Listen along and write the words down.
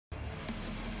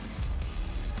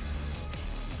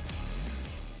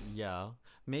Yeah.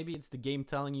 Maybe it's the game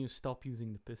telling you stop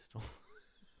using the pistol.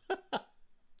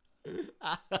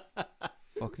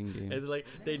 Fucking game. It's like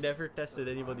they never tested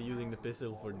anybody using the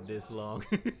pistol for this long.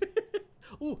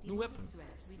 Ooh, new weapon.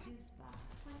 Threats reduced by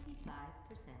 25%.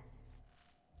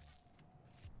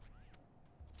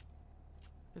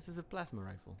 This is a plasma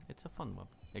rifle. It's a fun one.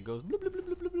 It goes bloop bloop bloop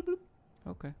bloop bloop bloop bloop.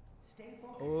 Okay.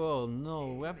 Oh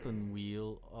no, weapon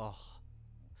wheel. Oh,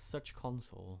 such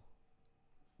console.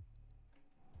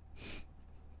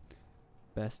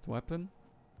 Best weapon?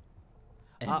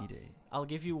 Any day. I'll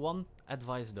give you one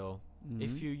advice though.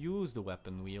 If you use the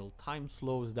weapon wheel, time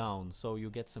slows down, so you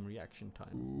get some reaction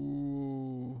time.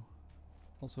 Ooh.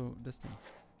 Also, this thing.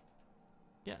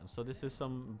 Yeah, so this is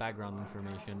some background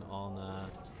information on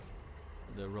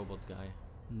the robot guy.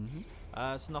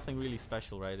 It's nothing really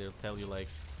special, right? It'll tell you like,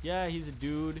 yeah, he's a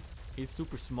dude, he's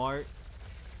super smart,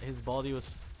 his body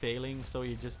was failing, so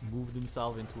he just moved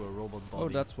himself into a robot body. Oh,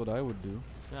 that's what I would do.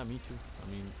 Yeah, me too. I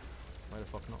mean, why the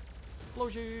fuck not?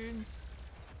 Explosions!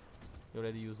 You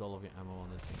already used all of your ammo on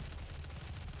this thing.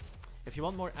 If you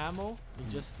want more ammo, you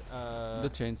just... the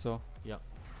chainsaw. Yeah.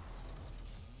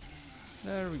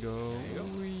 There we go. There you go.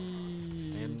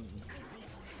 Whee. And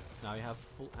now you have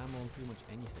full ammo on pretty much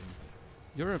anything.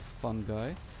 You're a fun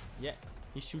guy. Yeah,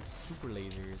 he shoots super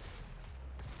lasers.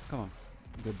 Come on.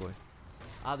 Good boy.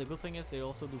 The good thing is they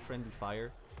also do friendly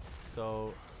fire.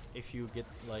 So if you get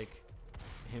like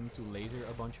him to laser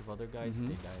a bunch of other guys,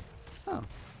 they die. Oh.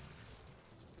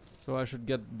 So I should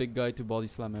get big guy to body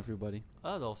slam everybody.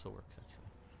 That also works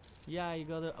actually. Yeah, you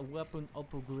got a weapon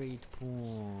upgrade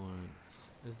point.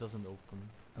 This doesn't open.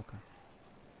 Okay.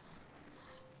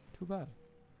 Too bad.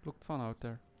 Looked fun out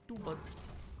there. Too bad.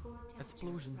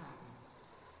 Explosions.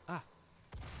 Ah.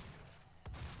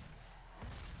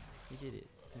 He did it.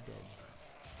 He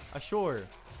did. Sure.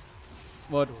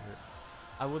 What? Sure.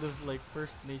 I would have like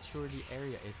first made sure the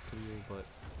area is clear, but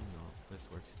you know, this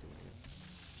works too, I guess.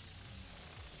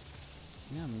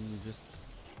 Yeah, I mean, you just...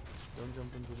 Don't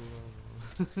jump into the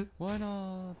lava. Why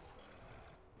not?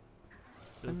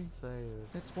 Just say it.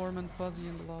 It's warm and fuzzy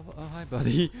in the lava. Oh, hi,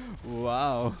 buddy.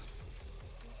 Wow.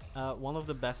 One of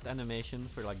the best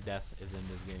animations for like death is in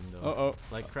this game though. Uh-oh.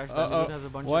 Like Crash Bandicoot has a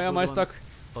bunch Why of am good I ones, stuck?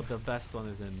 but the best one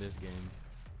is in this game.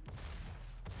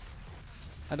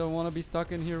 I don't want to be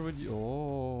stuck in here with you.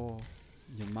 Oh.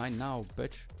 You're mine now,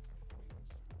 bitch.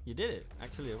 You did it.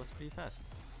 Actually, it was pretty fast.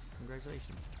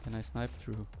 Congratulations. Can I snipe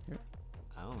through here?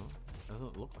 I don't know.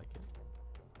 Doesn't look like it.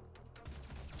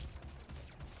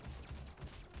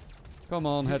 Come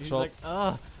on, He's like,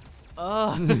 headshots.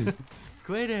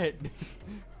 quit it.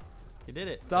 You did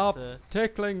it. Stop That's,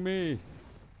 tickling me.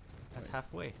 that's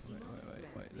halfway.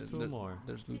 Wait. Two more.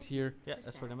 There's loot here. Yeah,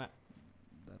 that's for the map.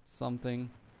 That's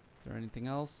something. Is there anything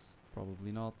else?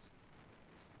 Probably not.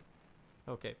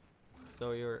 Okay,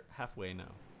 so you're halfway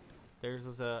now.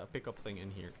 There's a pickup thing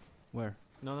in here. Where?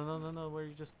 No, where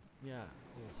you just... Yeah.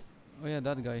 Oh yeah,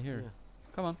 that guy here. Yeah.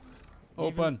 Come on.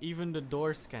 Even, Open. even the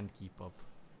doors can't keep up.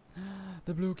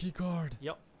 The blue key card.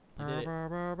 Yep. You did it.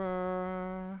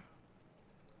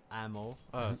 Ammo.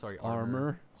 Oh, sorry,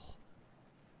 Armor.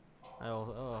 I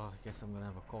guess I'm gonna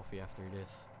have a coffee after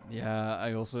this. Yeah,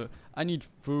 I need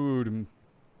food.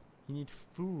 You need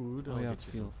food? Oh, I'll yeah, get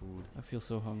you some food. I feel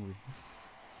so hungry.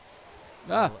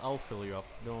 Ah! I'll fill you up.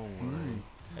 Don't worry.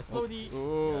 Explodey!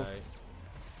 Oh. Die.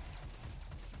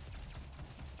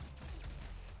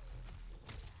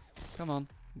 Come on,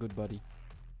 good buddy.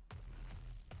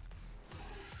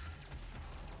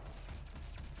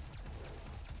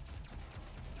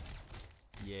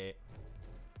 Yeah.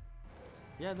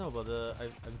 Yeah, no, but I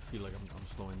feel like I'm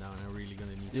slowing down. I'm really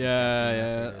gonna need.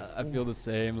 Yeah, I feel the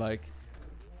same. Like,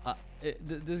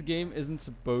 this game isn't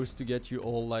supposed to get you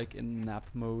all like in nap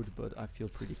mode, but I feel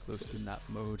pretty close to nap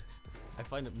mode. I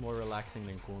find it more relaxing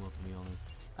than Kono, to be honest.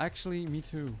 Actually, me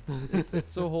too.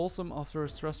 It's so wholesome after a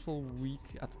stressful week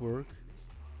at work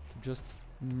to just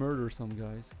murder some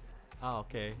guys. Ah,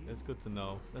 okay, that's good to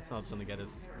know. That's not gonna get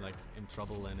us like in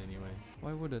trouble then anyway.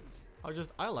 Why would it?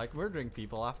 I like murdering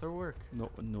people after work.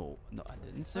 No, I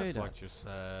didn't say That's that. what you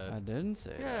said. I didn't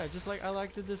say that. Yeah, just like I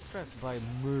like the distress by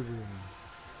murdering.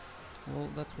 Well,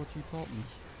 that's what you taught me.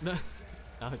 No,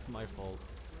 now it's my fault.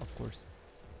 Of course.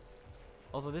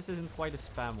 Also, this isn't quite a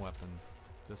spam weapon,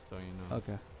 just so you know.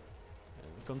 Okay.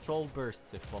 Controlled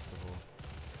bursts if possible.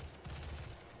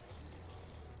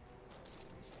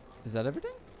 Is that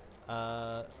everything? No,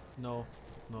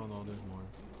 there's more.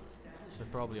 They're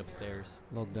probably upstairs.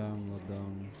 Lockdown,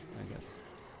 I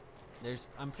guess.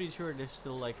 I'm pretty sure there's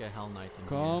still like a Hell Knight in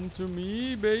Come to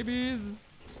me, babies.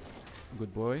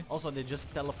 Good boy. here. Also, they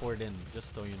just teleport in,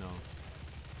 just so you know.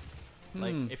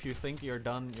 Like, if you think you're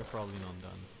done, you're probably not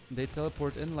done. They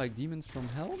teleport in like demons from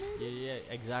hell, maybe? Yeah,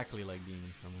 exactly like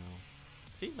demons from hell.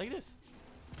 See, like this.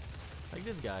 Like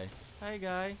this guy. Hi,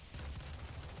 guy.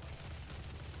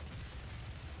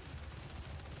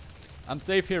 I'm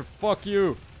safe here. Fuck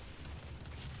you.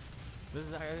 This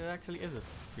is it actually is a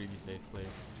really safe place.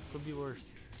 Could be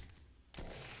worse.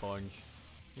 Punch.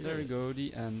 You There did we it. go.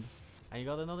 The end. And you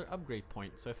got another upgrade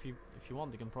point. So if you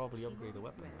want, you can probably upgrade the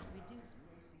weapon.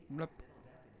 Blup.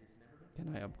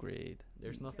 Can I upgrade?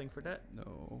 There's nothing for that.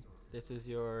 No. This is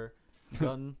your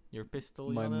gun, your pistol.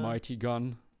 My mighty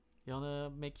gun. You wanna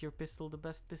make your pistol the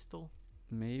best pistol?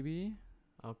 Maybe.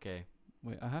 Okay.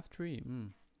 Wait, I have 3.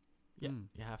 Yeah,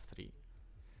 you have 3.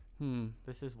 Hmm.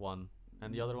 This is 1,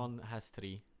 and the other one has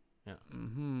 3. Yeah.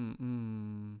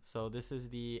 So this is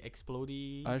the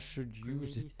explodey. I should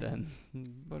use grenadey it then.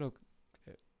 But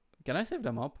okay. Can I save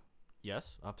them up?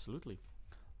 Yes, absolutely.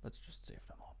 Let's just save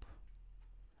them up.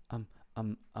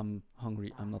 I'm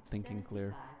hungry. I'm not thinking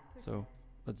clear. So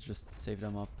let's just save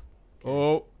them up. Okay.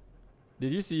 Oh,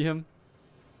 did you see him?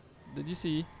 Did you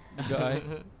see the guy?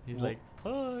 He's Wha- like,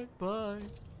 hi, bye.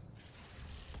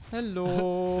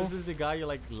 Hello. This is the guy you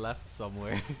like left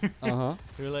somewhere. Uh-huh.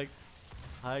 You're like,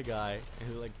 hi, guy. And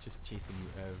he's like just chasing you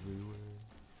everywhere.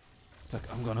 It's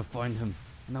like, I'm gonna find him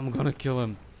and I'm gonna kill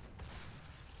him.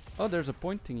 Oh, there's a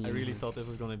point thingy. I in really here. thought it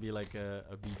was gonna be like a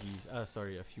BG's,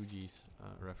 sorry, a Fugees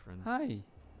reference. Hi.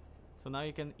 So now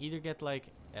you can either get like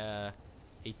a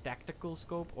tactical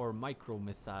scope or micro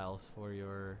missiles for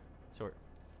your sword.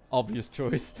 Obvious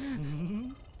choice.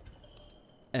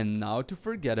 And now to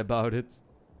forget about it.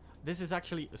 This is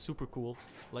actually super cool.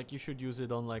 Like you should use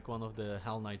it on like one of the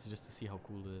Hell Knights just to see how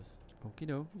cool it is. Okie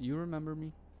doke. You remember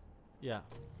me? Yeah.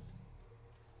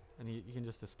 And you can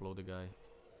just explode the guy.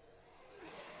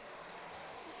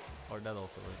 Or that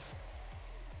also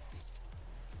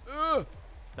works.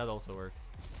 That also works.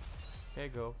 Okay,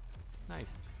 go.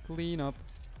 Nice. Clean up.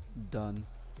 Done.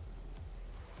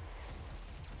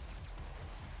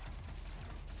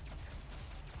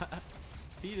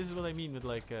 See, this is what I mean with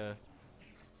like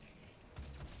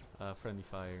friendly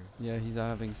fire. Yeah, he's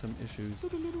having some issues.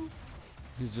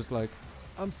 He's just like,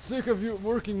 I'm sick of you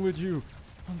working with you.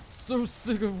 I'm so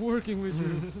sick of working with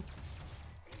you.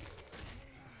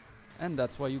 And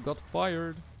that's why you got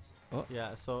fired. Oh,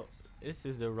 Yeah, so this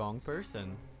is the wrong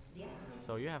person.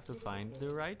 So you have to find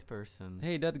the right person.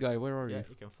 hey, that guy, where are Yeah, you?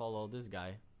 you can follow this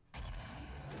guy.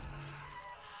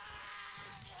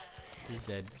 He's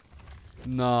dead.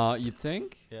 Nah, you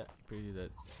think? Yeah, pretty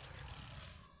dead.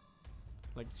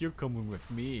 Like, you're coming with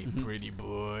me, pretty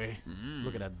boy.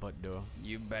 Look at that butt, though.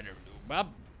 You better move up,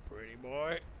 pretty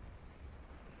boy.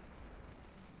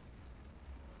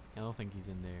 I don't think he's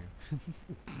in there.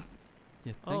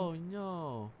 You think? Oh,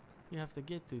 no. You have to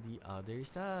get to the other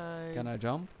side. Can I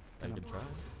jump? I Can can try.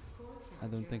 I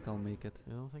don't think I'll make it.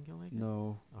 You don't think you'll make it?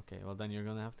 No. Okay, well, then you're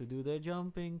gonna have to do the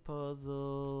jumping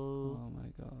puzzle. Oh my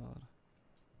god.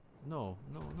 No.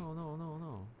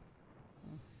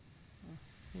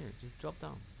 Here, just drop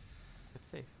down. It's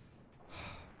safe.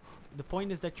 The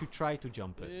point is that you try to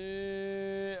jump it.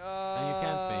 And you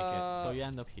can't make it, so you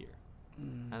end up here.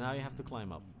 And now you have to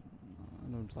climb up.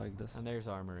 I don't like this. And there's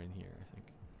armor in here, I think.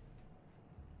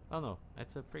 Oh no,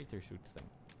 it's a praetor suit thing.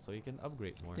 So you can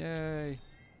upgrade more. Yay.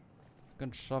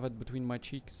 Can shove it between my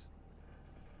cheeks.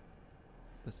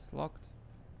 This is locked.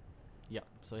 Yeah,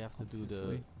 so you have to do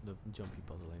Obviously. the jumpy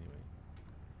puzzle anyway.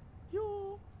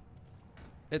 Yo!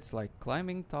 It's like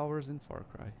climbing towers in Far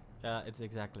Cry. Yeah, it's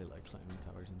exactly like climbing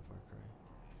towers in Far Cry.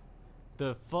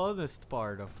 The funnest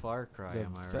part of Far Cry, The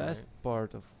am I best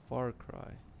part of Far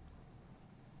Cry.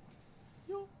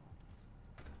 Yo.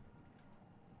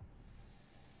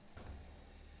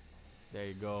 There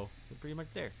you go. You're pretty much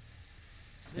there.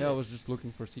 Yeah, I was just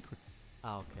looking for secrets.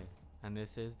 Ah, okay. And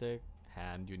this is the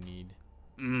hand you need.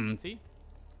 See?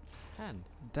 Hand.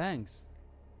 Thanks.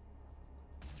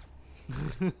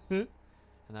 And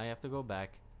now you have to go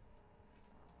back.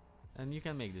 And you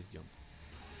can make this jump.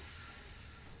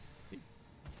 See?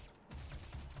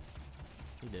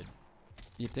 He did.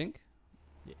 You think?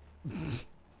 Yeah.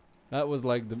 That was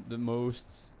like the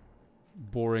most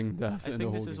boring death I in the think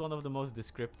whole this is game. one of the most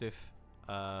descriptive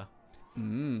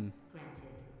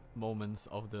moments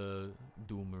of the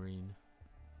Doom Marine.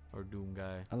 Or Doom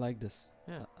guy. I like this.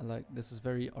 Yeah. I like this is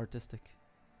very artistic.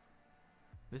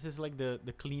 This is like the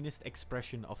cleanest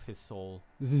expression of his soul.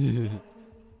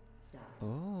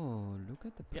 Oh, look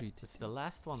at the Yeah, pretty. it's the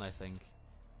last one, I think.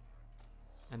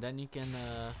 And then you can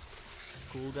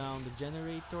cool down the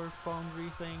generator foundry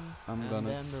thing. I'm and gonna-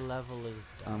 then the level is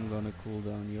done. I'm gonna cool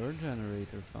down your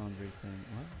generator foundry thing.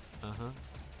 What? Uh-huh.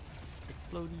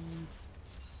 Explodies.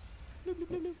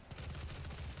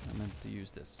 I meant to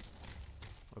use this.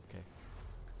 Okay.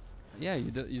 Yeah,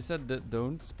 you said that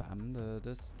don't spam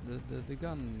the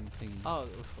gun thing. Oh,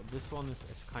 this one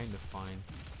is kind of fine.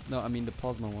 No, I mean the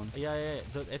plasma one. Yeah.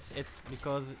 It's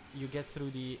because you get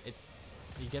through the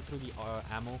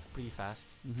ammo pretty fast,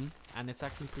 and it's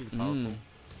actually pretty powerful.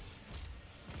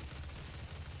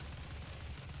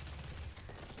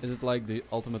 Is it like the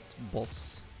ultimate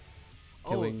boss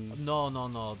killing? Oh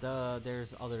no.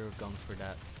 There's other guns for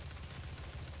that.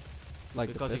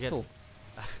 Like because the pistol.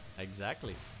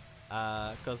 Exactly.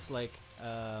 Because like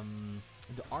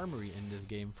the armory in this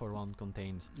game for one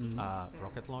contains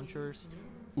rocket launchers,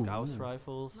 Gauss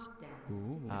rifles,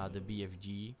 the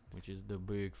BFG, which is the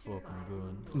big fucking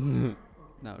gun.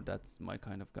 No, that's my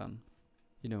kind of gun.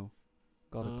 You know,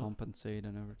 gotta compensate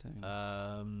and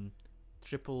everything.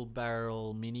 Triple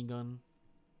barrel minigun.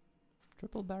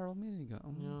 Triple barrel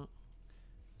minigun. Yeah.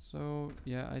 So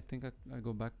yeah, I think I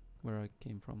go back where I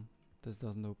came from. This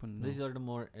doesn't open. No. These are the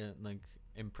more like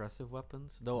impressive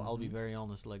weapons. Though I'll be very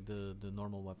honest, like the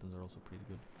normal weapons are also pretty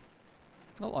good.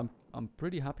 Well, I'm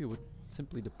pretty happy with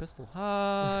simply the pistol.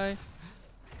 Hi.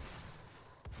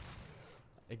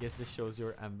 I guess this shows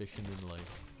your ambition in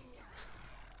life.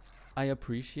 I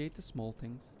appreciate the small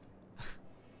things.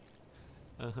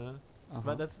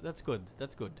 But that's good.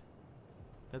 That's good.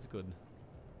 That's good.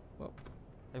 Well,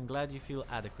 I'm glad you feel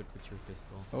adequate with your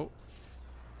pistol. Oh.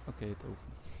 Okay, it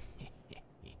opens.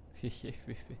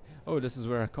 Oh, this is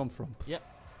where I come from. Yep.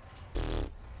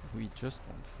 We just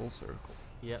went full circle.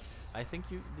 Yep. I think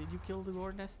did you kill the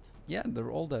gore nest? Yeah, they're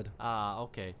all dead. Ah,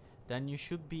 okay. Then you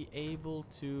should be able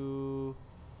to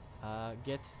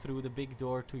get through the big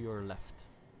door to your left.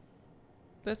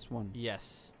 This one.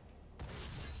 Yes.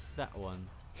 That one.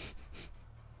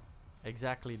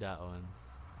 Exactly that one.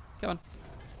 Come on.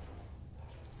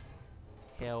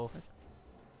 Health.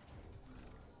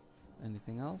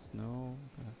 Anything else? No.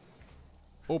 Okay.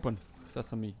 Open.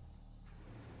 Sesame.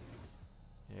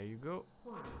 There you go.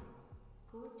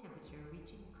 Core temperature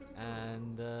reaching critical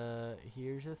And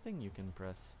here's a thing you can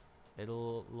press.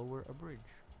 It'll lower a bridge.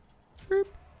 Boop.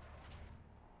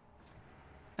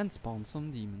 And spawn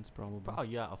some demons, probably. Oh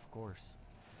yeah, of course.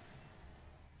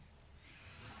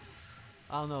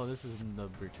 Oh no, this isn't the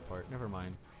bridge part. Never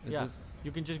mind. Yeah,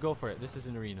 you can just go for it. This is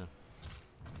an arena.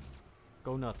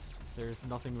 Go nuts. There's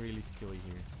nothing really to kill you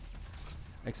here.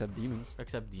 Except demons.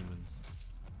 Except demons.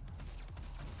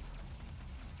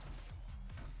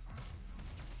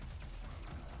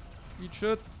 Eat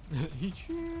shit. Eat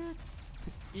shit.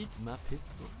 Eat my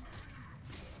pistol.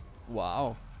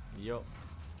 Wow. Yo.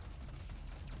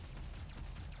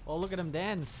 Oh, look at him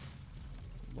dance.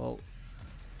 Well,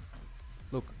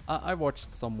 look, I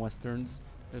watched some westerns.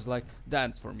 There's like,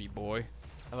 dance for me, boy.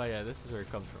 Oh yeah, this is where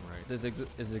it comes from, right? This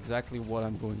is exactly what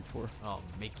I'm going for. Oh,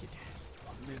 make you dance.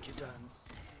 Make you dance.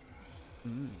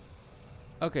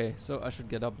 Okay, so I should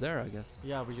get up there, I guess.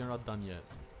 Yeah, but you're not done yet.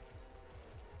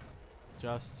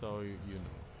 Just so you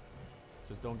know.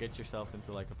 Just don't get yourself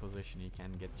into like a position you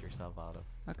can get yourself out of.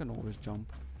 I can always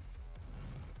jump.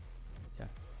 Yeah.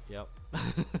 Yep.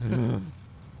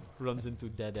 Runs into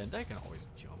dead end. I can always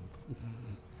jump.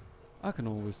 I can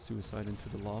always suicide into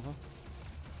the lava.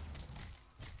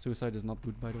 Suicide is not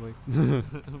good, by the way.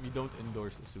 We don't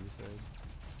endorse a suicide.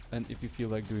 And if you feel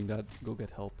like doing that, go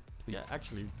get help, please. Yeah,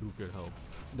 actually do get help.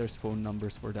 There's phone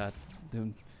numbers for that.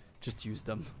 Don't just use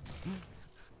them.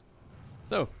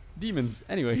 So, demons.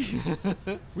 Anyway,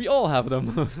 we all have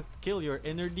them. Kill your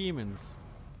inner demons,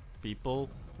 people.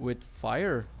 With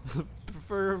fire.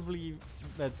 Preferably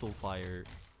mental fire.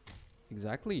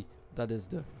 Exactly. That is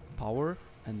the power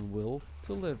and will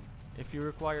to live. If you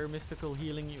require mystical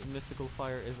healing, mystical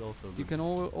fire is also good. You can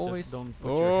always... Just don't put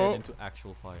your head into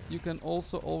actual fire. You can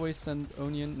also always send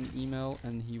Onion an email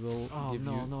and he will give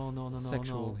you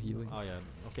sexual healing. Oh yeah.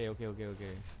 Okay.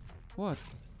 What?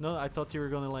 No, I thought you were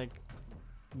gonna like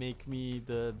make me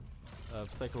the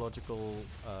psychological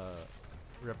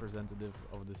representative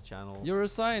of this channel. You're a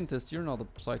scientist. You're not a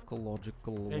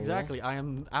psychological... Exactly. I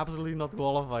am absolutely not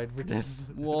qualified for this.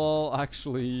 Well,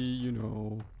 actually, you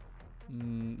know...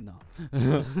 no.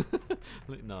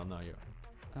 No, you're...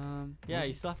 yeah,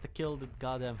 you still have to kill the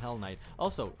goddamn Hell Knight.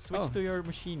 Also, switch to your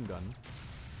machine gun.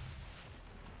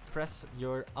 Press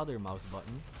your other mouse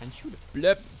button and shoot it.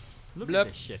 Blep. Look at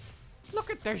this shit.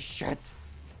 Look at this shit.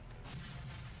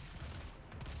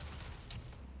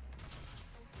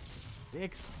 They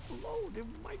explode in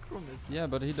micrometers. Yeah,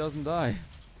 but he doesn't die.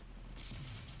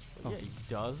 Yeah, he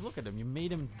does. Look at him. You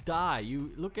made him die.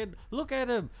 You look at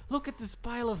him. Look at this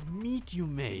pile of meat you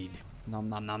made. Nom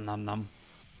nom nom nom nom.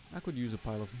 I could use a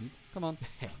pile of meat. Come on.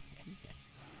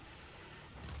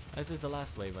 This is the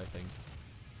last wave, I think.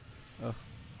 Ugh,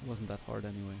 it wasn't that hard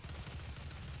anyway.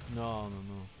 No.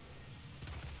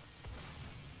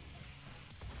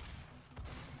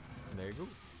 There you go.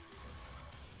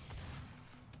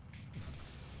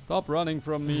 Stop running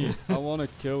from me. I want to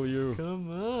kill you.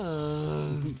 Come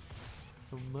on.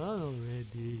 Come on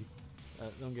already.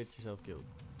 Don't get yourself killed.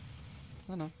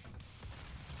 Oh no.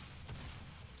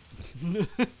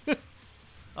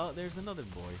 Oh, there's another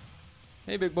boy.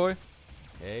 Hey, big boy.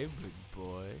 Hey, big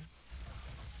boy.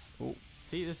 Oh.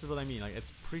 See, this is what I mean. Like,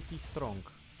 it's pretty strong,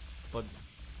 but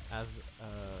as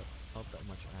not that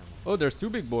much ammo. Oh, there's 2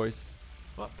 big boys.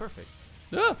 Well, perfect.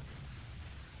 Ah!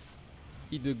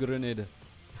 Eat the grenade.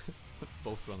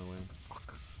 Both run away.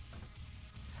 Fuck.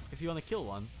 If you want to kill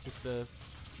one, just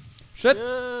Shit!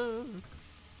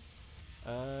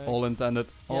 All intended.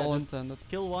 yeah, All just intended.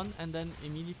 kill one and then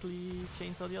immediately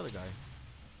chainsaw the other guy.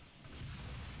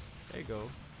 There you go.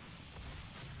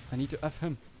 I need to F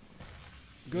him.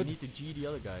 You Good. need to G the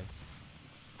other guy.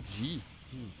 G.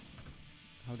 G.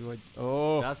 How do I...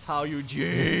 Oh. That's how you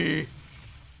G.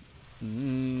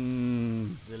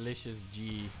 Mmm. Delicious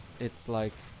G. It's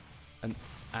like an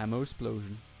ammo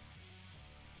explosion.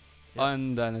 Yeah.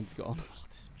 And then it's gone. Oh,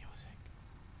 this music.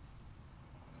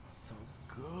 So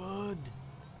good.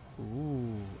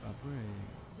 Ooh, upgrade.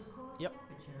 Yep.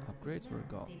 Upgrades were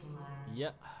gone.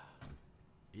 Yep.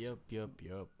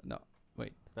 Yep. No,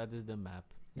 wait. That is the map.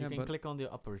 You Yeah, can but click on the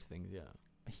upper things, yeah.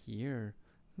 here.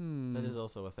 That is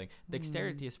also a thing.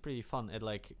 Dexterity is pretty fun. It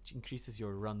like increases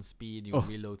your run speed, your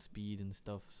reload speed and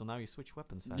stuff. So now you switch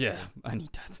weapons faster. Yeah, I need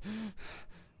that.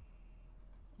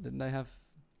 Didn't I have...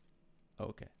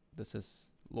 Okay, this is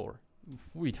lore.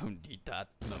 We don't need that.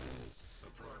 No. The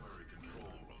primary control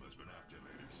room has been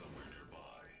activated somewhere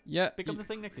nearby. Yeah. Pick up the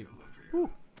thing next to you.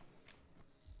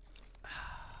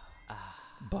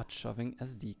 Butt shoving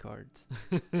SD cards.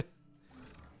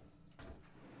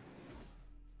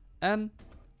 And...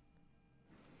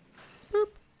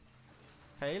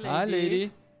 Hey, lady. Hi,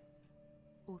 lady.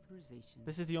 Authorization.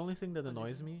 This is the only thing that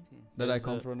annoys me. That I There's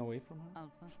can't a- run away from her?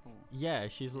 Alpha 4. Yeah,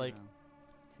 she's like,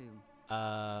 2.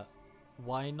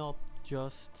 why not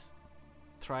just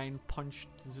try and punch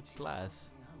the glass?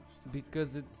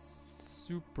 Because it's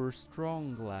super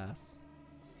strong glass.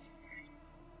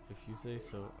 If you say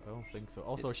so. I don't think so.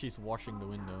 Also, she's washing the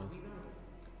windows.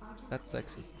 That's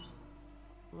sexist.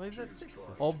 Why is that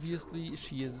sexist? Obviously,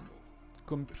 she is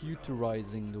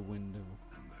computerizing the window.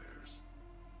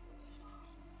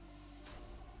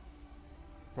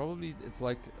 Probably it's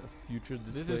like a future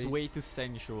display. This is way too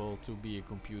sensual to be a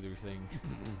computer thing.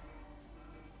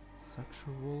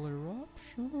 Sexual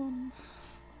eruption.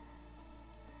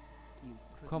 You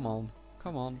could Come not on,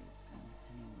 come on.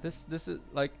 proceed, anyway. This is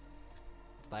like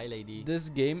Bye, lady. this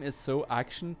game is so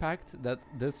action packed that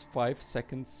this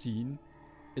 5-second scene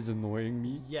is annoying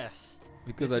me Yes.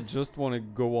 because this I is- just want to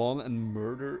go on and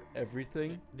murder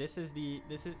everything. This is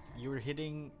you're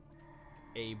hitting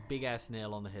a big ass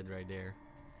nail on the head right there.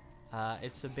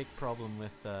 It's a big problem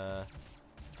with the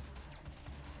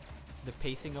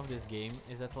pacing of this game.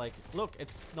 Is that like, look,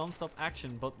 it's non-stop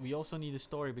action, but we also need a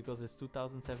story because it's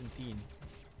 2017.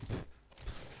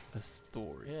 A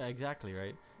story. Yeah, exactly,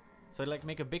 right? So like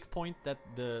make a big point that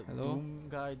the Hello? Doom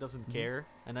guy doesn't Mhm. care,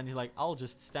 and then he's like, I'll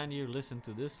just stand here, listen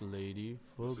to this lady.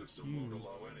 The Fuck system won't you.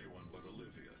 allow anyone but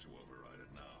Olivia to override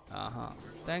it now. Uh-huh.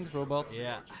 Thanks, robot.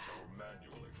 Yeah. Charge the tower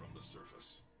manually from the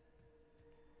surface.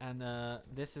 And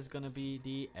this is gonna be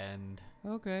the end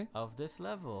Okay. of this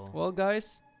level. Well,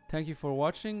 guys, thank you for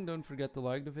watching. Don't forget to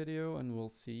like the video, and we'll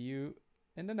see you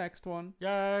in the next one.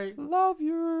 Yay! Love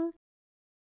you.